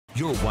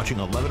You're watching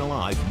 11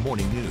 Alive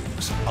Morning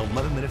News.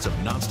 11 minutes of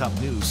nonstop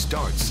news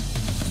starts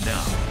now.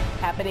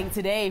 Happening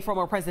today,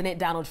 former President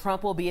Donald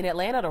Trump will be in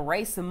Atlanta to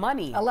raise some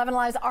money. 11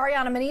 Alive's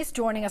Ariana Manise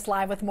joining us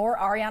live with more.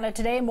 Ariana,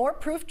 today, more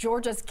proof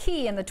Georgia's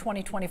key in the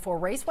 2024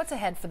 race. What's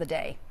ahead for the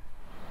day?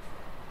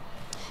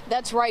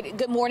 That's right.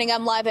 Good morning.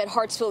 I'm live at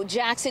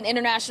Hartsfield-Jackson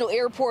International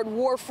Airport,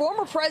 where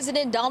former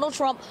President Donald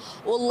Trump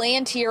will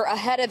land here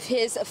ahead of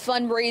his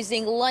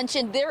fundraising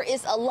luncheon. There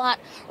is a lot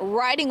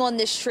riding on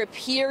this trip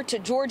here to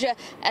Georgia,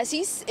 as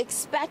he's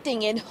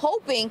expecting and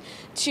hoping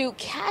to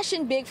cash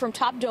in big from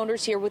top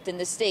donors here within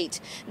the state.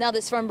 Now,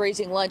 this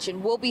fundraising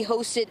luncheon will be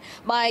hosted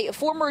by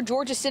former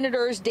Georgia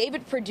Senators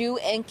David Perdue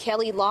and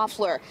Kelly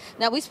Loeffler.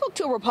 Now, we spoke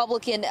to a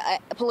Republican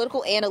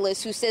political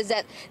analyst who says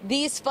that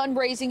these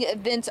fundraising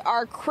events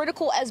are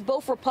critical as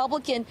both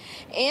Republican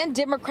and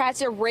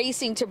Democrats are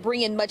racing to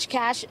bring in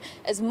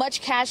as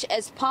much cash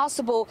as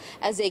possible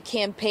as they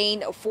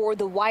campaign for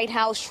the White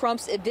House.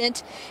 Trump's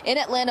event in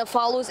Atlanta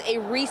follows a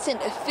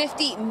recent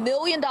 $50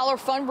 million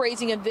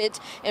fundraising event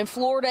in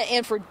Florida.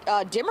 And for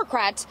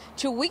Democrats,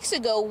 2 weeks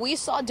ago, we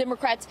saw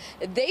Democrats,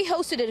 they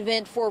hosted an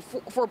event for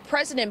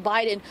President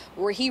Biden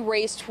where he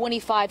raised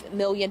 $25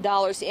 million.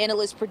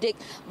 Analysts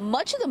predict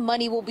much of the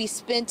money will be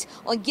spent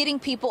on getting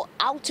people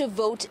out to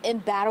vote in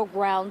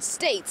battleground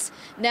states.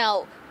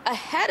 Now,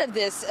 ahead of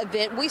this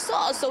event, we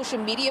saw a social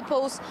media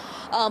post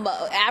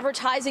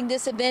advertising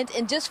this event,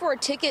 and just for a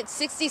ticket,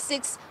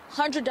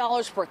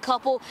 $6,600 per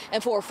couple,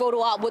 and for a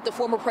photo op with the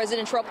former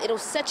President Trump, it'll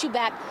set you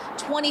back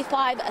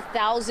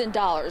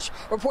 $25,000.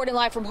 Reporting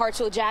live from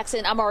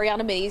Hartsfield-Jackson, I'm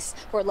Ariana Manise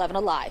for 11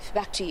 Alive.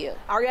 Back to you.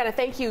 Ariana,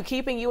 thank you.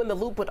 Keeping you in the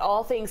loop with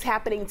all things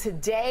happening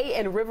today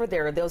in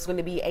Riverdale. There's going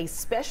to be a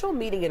special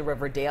meeting in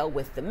Riverdale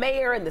with the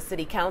mayor and the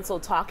city council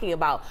talking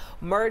about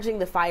merging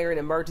the fire and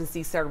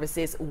emergency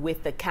services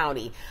with the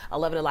county.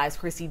 11 Alive's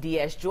Christy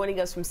Diaz joining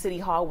us from City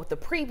Hall with the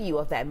preview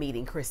of that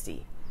meeting.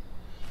 Christy.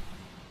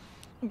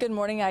 Good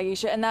morning,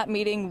 Aisha. And that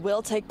meeting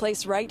will take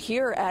place right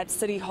here at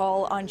City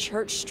Hall on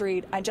Church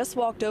Street. I just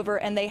walked over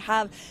and they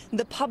have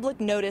the public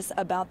notice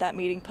about that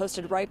meeting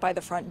posted right by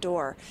the front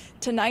door.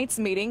 Tonight's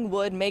meeting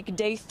would make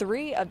day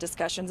 3 of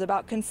discussions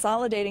about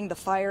consolidating the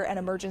fire and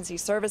emergency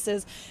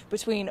services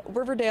between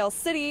Riverdale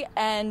City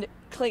and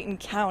Clayton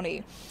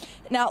County.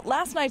 Now,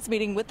 last night's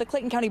meeting with the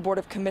Clayton County Board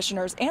of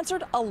Commissioners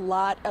answered a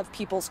lot of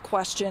people's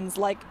questions,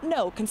 like,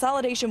 no,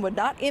 consolidation would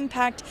not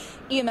impact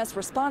EMS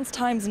response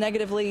times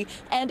negatively,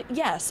 and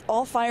yes,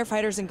 all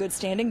firefighters in good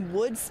standing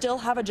would still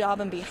have a job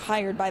and be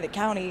hired by the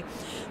county.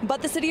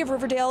 But the city of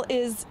Riverdale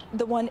is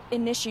the one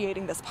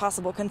initiating this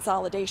possible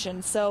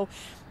consolidation, so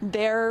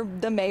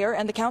the mayor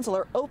and the council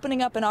are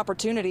opening up an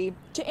opportunity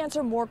to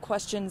answer more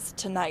questions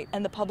tonight,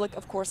 and the public,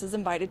 of course, is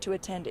invited to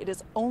attend. It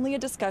is only a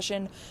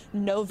discussion,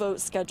 no vote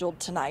scheduled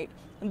tonight.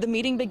 The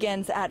meeting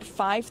begins at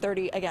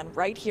 5:30, again,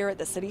 right here at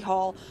the City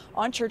Hall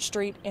on Church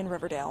Street in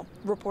Riverdale.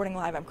 Reporting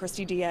live, I'm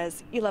Christy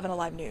Diaz, 11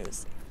 Alive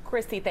News.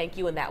 Christy, thank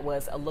you. And that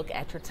was a look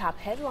at your top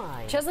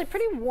headlines. Chesley,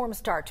 pretty warm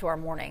start to our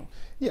morning.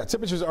 Yeah,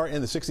 temperatures are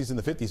in the 60s and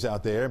the 50s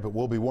out there, but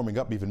we'll be warming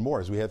up even more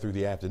as we head through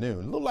the afternoon.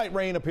 A little light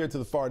rain up here to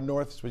the far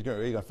north. So we're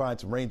going to find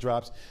some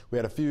raindrops. We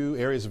had a few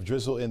areas of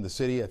drizzle in the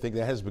city. I think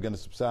that has begun to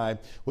subside.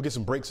 We'll get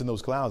some breaks in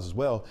those clouds as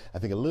well. I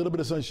think a little bit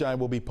of sunshine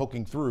will be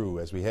poking through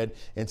as we head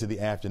into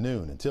the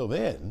afternoon. Until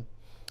then,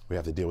 we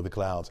have to deal with the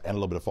clouds and a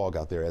little bit of fog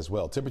out there as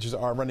well. Temperatures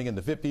are running in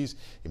the 50s,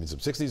 even some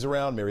 60s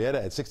around.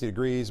 Marietta at 60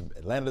 degrees.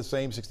 Atlanta the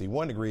same,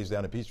 61 degrees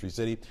down in Peachtree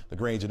City.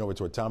 LaGrange and over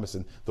toward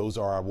Thomaston. Those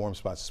are our warm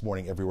spots this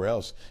morning. Everywhere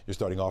else, you're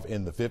starting off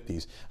in the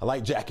 50s. A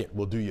light jacket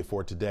will do you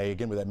for today.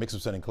 Again, with that mix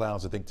of sun and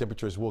clouds, I think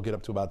temperatures will get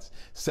up to about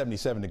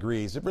 77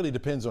 degrees. It really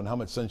depends on how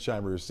much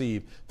sunshine we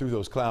receive through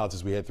those clouds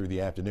as we head through the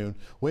afternoon.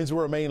 Winds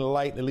will remain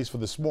light, at least for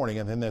this morning,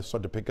 and then they'll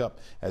start to pick up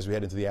as we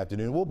head into the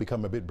afternoon. We'll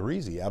become a bit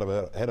breezy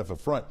ahead of a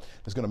front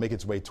that's going to make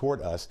its way toward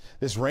us.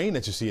 This rain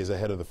that you see is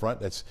ahead of the front.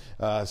 That's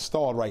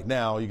stalled right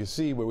now. You can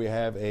see where we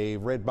have a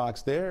red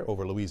box there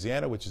over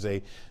Louisiana, which is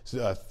a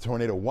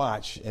tornado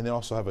watch, and they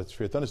also have a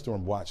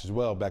thunderstorm watch as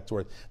well back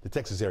toward the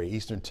Texas area,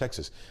 eastern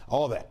Texas.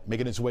 All that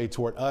making its way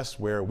toward us,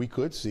 where we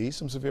could see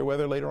some severe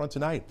weather later on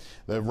tonight.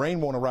 The rain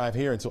won't arrive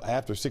here until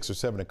after 6 or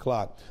 7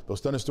 o'clock. Those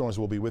thunderstorms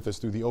will be with us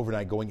through the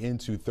overnight going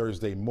into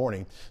Thursday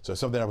morning. So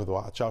something I would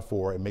watch out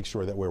for and make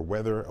sure that we're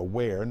weather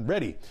aware and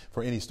ready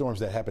for any storms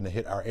that happen to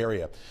hit our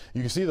area.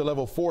 You can see the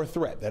level 4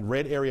 threat, that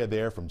red area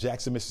there from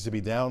Jackson,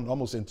 Mississippi down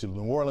almost into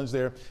New Orleans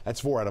there.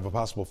 That's 4 out of a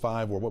possible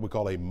 5, or what we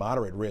call a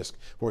moderate risk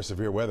for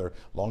severe weather.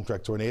 Long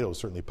track tornadoes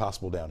certainly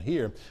possible down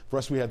here. For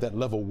us, we have that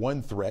level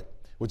 1 threat,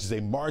 which is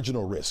a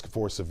marginal risk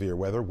for severe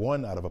weather,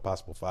 1 out of a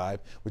possible 5,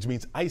 which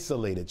means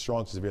isolated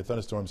strong to severe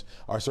thunderstorms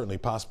are certainly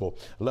possible.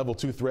 Level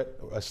 2 threat,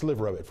 a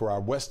sliver of it for our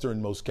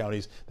westernmost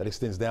counties that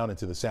extends down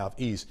into the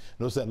southeast.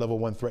 Notice that level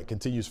 1 threat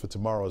continues for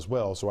tomorrow as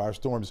well. So our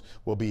storms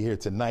will be here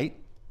tonight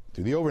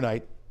through the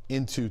overnight,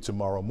 into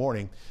tomorrow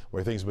morning,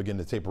 where things begin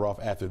to taper off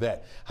after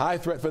that. High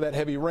threat for that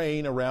heavy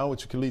rain around,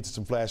 which could lead to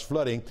some flash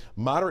flooding.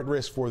 Moderate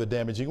risk for the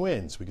damaging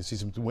winds. We can see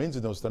some winds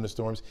in those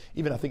thunderstorms.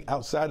 Even I think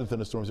outside of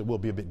thunderstorms, it will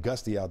be a bit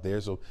gusty out there,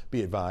 so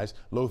be advised.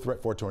 Low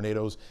threat for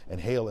tornadoes and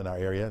hail in our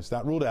area. It's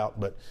not ruled out,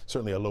 but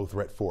certainly a low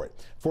threat for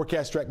it.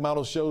 Forecast track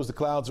model shows the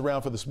clouds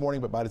around for this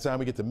morning, but by the time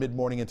we get to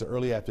mid-morning into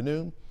early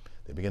afternoon,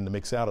 they begin to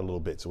mix out a little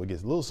bit. So we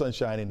get a little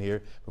sunshine in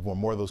here before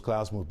more of those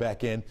clouds move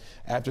back in.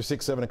 After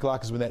 6, 7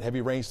 o'clock is when that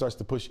heavy rain starts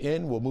to push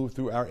in. We'll move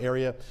through our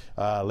area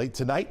late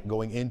tonight,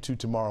 going into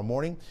tomorrow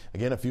morning.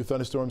 Again, a few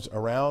thunderstorms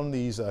around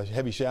these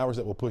heavy showers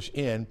that will push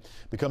in.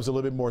 Becomes a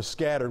little bit more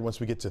scattered once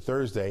we get to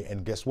Thursday.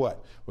 And guess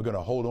what? We're going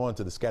to hold on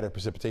to the scattered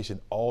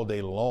precipitation all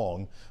day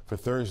long for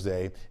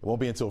Thursday. It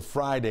won't be until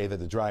Friday that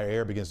the drier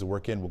air begins to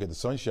work in. We'll get the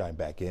sunshine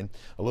back in.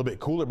 A little bit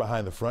cooler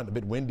behind the front, a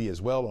bit windy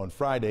as well on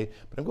Friday.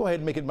 But I'm going to go ahead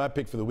and make it my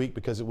pick for the week,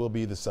 because it will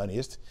be the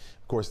sunniest,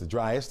 of course the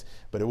driest,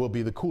 but it will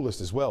be the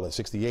coolest as well at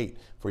 68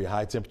 for your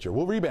high temperature.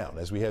 We'll rebound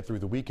as we head through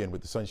the weekend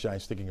with the sunshine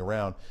sticking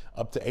around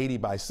up to 80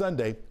 by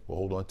Sunday. We'll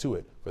hold on to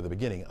it for the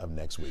beginning of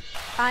next week.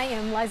 I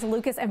am Liza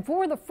Lucas, and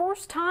for the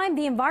first time,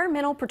 the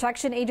Environmental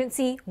Protection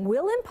Agency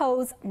will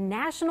impose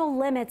national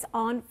limits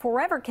on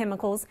forever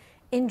chemicals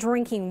in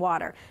drinking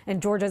water. And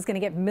Georgia is going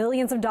to get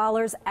millions of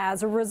dollars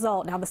as a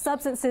result. Now, the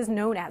substances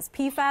known as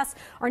PFAS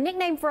are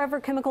nicknamed forever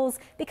chemicals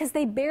because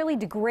they barely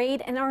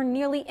degrade and are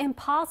nearly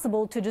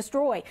impossible to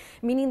destroy,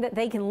 meaning that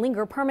they can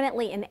linger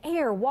permanently in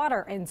air,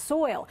 water, and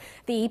soil.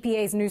 The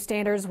EPA's new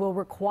standards will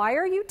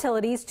require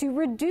utilities to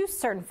reduce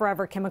certain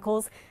forever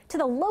chemicals to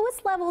the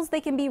lowest levels they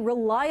can be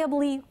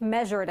reliably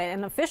measured.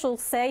 And officials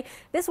say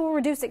this will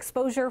reduce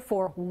exposure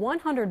for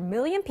 100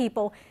 million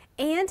people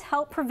and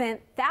help prevent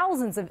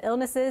thousands of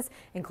illnesses,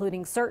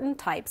 including certain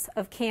types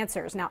of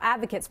cancers. Now,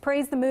 advocates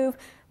praise the move,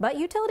 but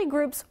utility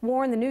groups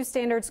warn the new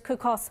standards could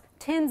cost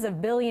tens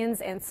of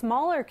billions, and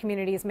smaller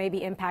communities may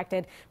be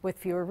impacted with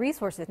fewer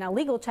resources. Now,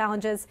 legal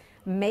challenges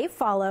may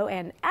follow,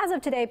 and as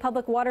of today,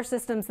 public water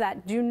systems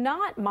that do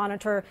not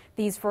monitor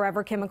these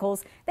forever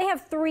chemicals, they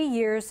have 3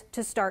 years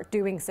to start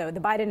doing so. The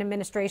Biden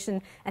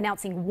administration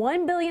announcing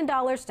 $1 billion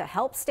to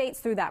help states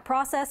through that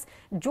process.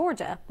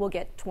 Georgia will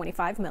get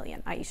 $25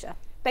 million. Aisha.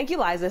 Thank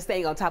you, Liza.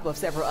 Staying on top of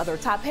several other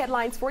top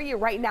headlines for you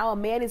right now, a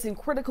man is in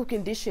critical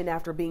condition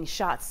after being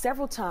shot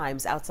several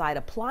times outside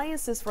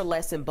Appliances for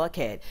Less in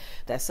Buckhead.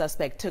 That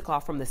suspect took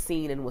off from the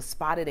scene and was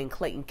spotted in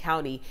Clayton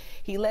County.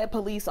 He led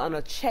police on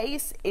a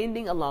chase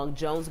ending along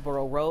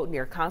Jonesboro Road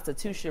near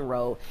Constitution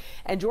Road.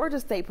 And Georgia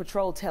State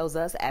Patrol tells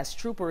us as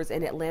troopers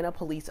and Atlanta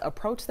police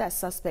approached that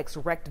suspect's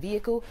wrecked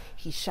vehicle,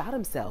 he shot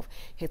himself.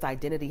 His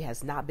identity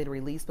has not been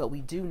released, but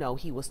we do know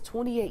he was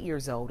 28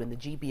 years old and the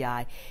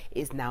GBI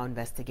is now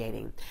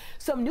investigating.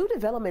 Some new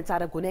developments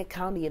out of Gwinnett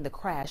County in the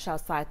crash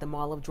outside the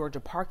Mall of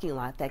Georgia parking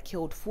lot that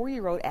killed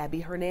 4-year-old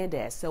Abby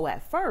Hernandez. So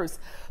at first,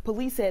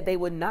 police said they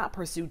would not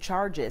pursue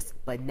charges,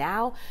 but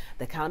now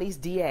the county's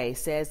DA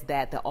says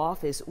that the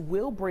office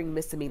will bring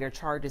misdemeanor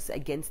charges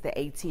against the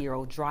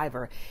 18-year-old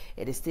driver.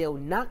 It is still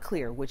not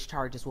clear which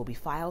charges will be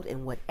filed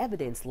and what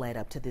evidence led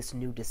up to this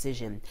new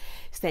decision.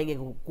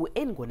 Staying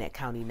in Gwinnett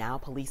County now,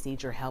 police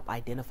need your help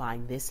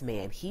identifying this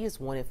man. He is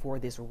wanted for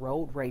this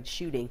road rage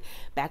shooting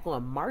back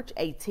on March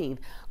 18th.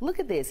 Look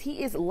at this.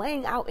 He is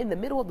laying out in the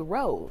middle of the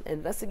road.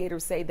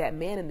 Investigators say that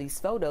man in these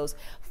photos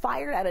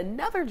fired at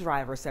another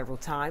driver several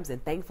times,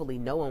 and thankfully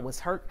no one was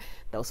hurt.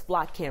 Those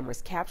flock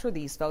cameras capture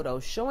these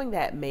photos showing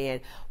that man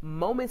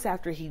moments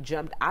after he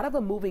jumped out of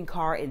a moving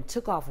car and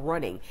took off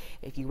running.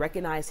 If you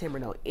recognize him or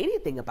know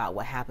anything about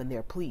what happened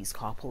there, please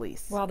call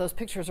police. Wow, those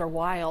pictures are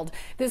wild.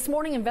 This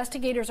morning,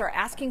 investigators are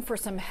asking for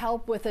some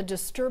help with a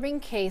disturbing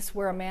case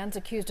where a man's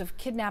accused of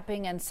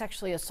kidnapping and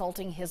sexually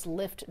assaulting his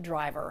Lyft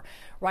driver.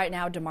 Right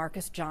now,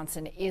 DeMarcus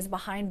Johnson is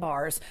behind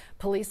bars.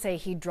 Police say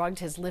he drugged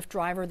his Lyft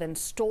driver, then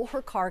stole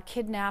her car,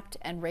 kidnapped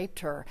and raped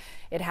her.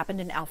 It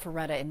happened in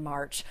Alpharetta in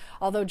March.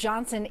 Although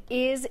Johnson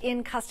is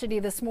in custody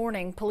this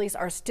morning, police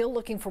are still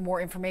looking for more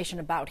information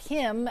about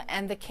him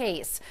and the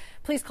case.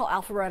 Please call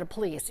Alpharetta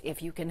Police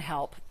if you can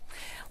help.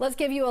 Let's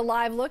give you a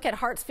live look at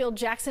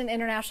Hartsfield-Jackson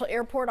International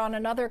Airport on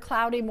another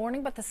cloudy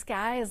morning, but the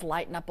sky is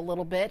lighting up a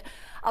little bit.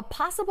 A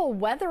possible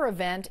weather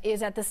event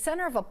is at the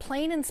center of a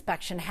plane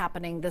inspection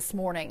happening this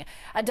morning.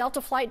 A Delta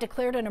flight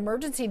declared an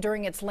emergency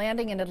during its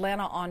landing in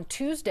Atlanta on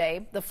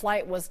Tuesday. The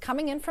flight was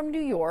coming in from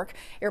New York.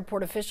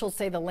 Airport officials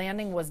say the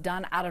landing was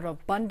done out of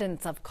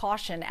abundance of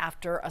caution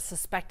after a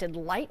suspected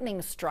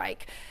lightning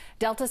strike.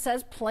 Delta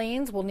says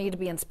planes will need to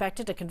be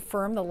inspected to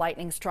confirm the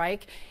lightning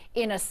strike.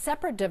 In a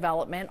separate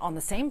development on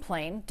the same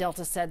plane,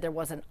 Delta said there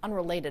was an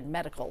unrelated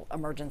medical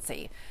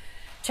emergency.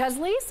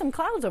 Chesley, some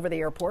clouds over the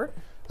airport.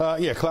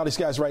 Yeah, cloudy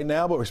skies right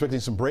now, but we're expecting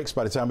some breaks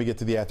by the time we get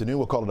to the afternoon.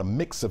 We'll call it a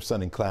mix of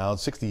sun and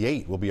clouds.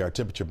 68 will be our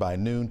temperature by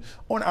noon,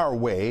 on our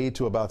way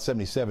to about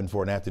 77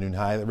 for an afternoon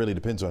high. That really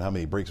depends on how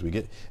many breaks we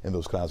get in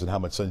those clouds and how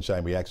much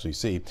sunshine we actually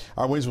see.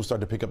 Our winds will start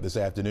to pick up this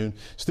afternoon.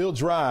 Still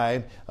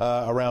dry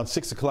around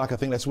 6 o'clock. I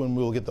think that's when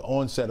we'll get the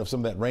onset of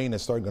some of that rain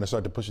that's going to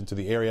start to push into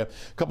the area.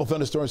 A couple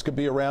thunderstorms could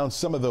be around.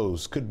 Some of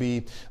those could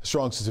be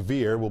strong to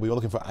severe. We'll be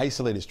looking for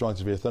isolated strong to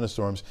severe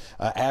thunderstorms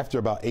after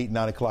about 8,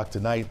 9 o'clock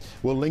tonight.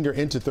 We'll linger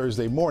into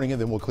Thursday morning,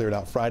 and then we'll clear it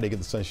out Friday, get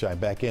the sunshine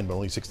back in, but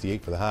only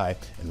 68 for the high,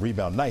 and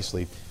rebound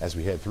nicely as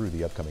we head through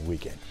the upcoming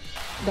weekend.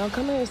 Don't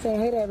come here and say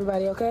hey to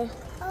everybody, okay?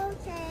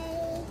 Okay.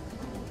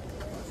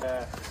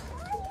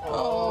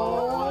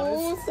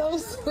 Oh, so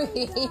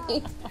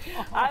sweet.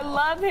 I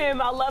love him.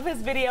 I love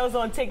his videos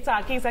on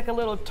TikTok. He's like a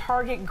little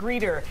Target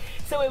greeter.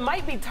 So it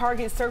might be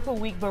Target Circle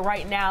Week, but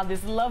right now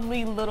this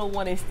lovely little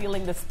one is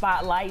stealing the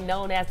spotlight,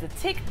 known as the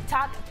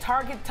TikTok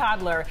Target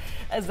toddler.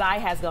 Azai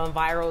has gone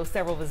viral.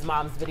 Several of his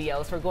mom's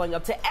videos for going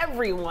up to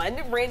everyone,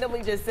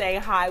 randomly just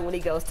saying hi when he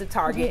goes to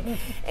Target.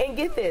 And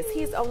get this,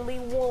 he's only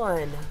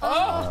 1.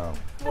 Wow.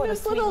 What a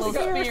sweet little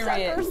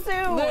seersucker suit.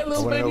 That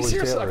little baby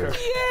seersucker.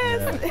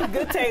 Yes. Yeah.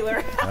 Good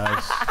Taylor.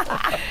 Nice.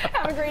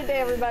 Have a great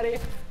day, everybody.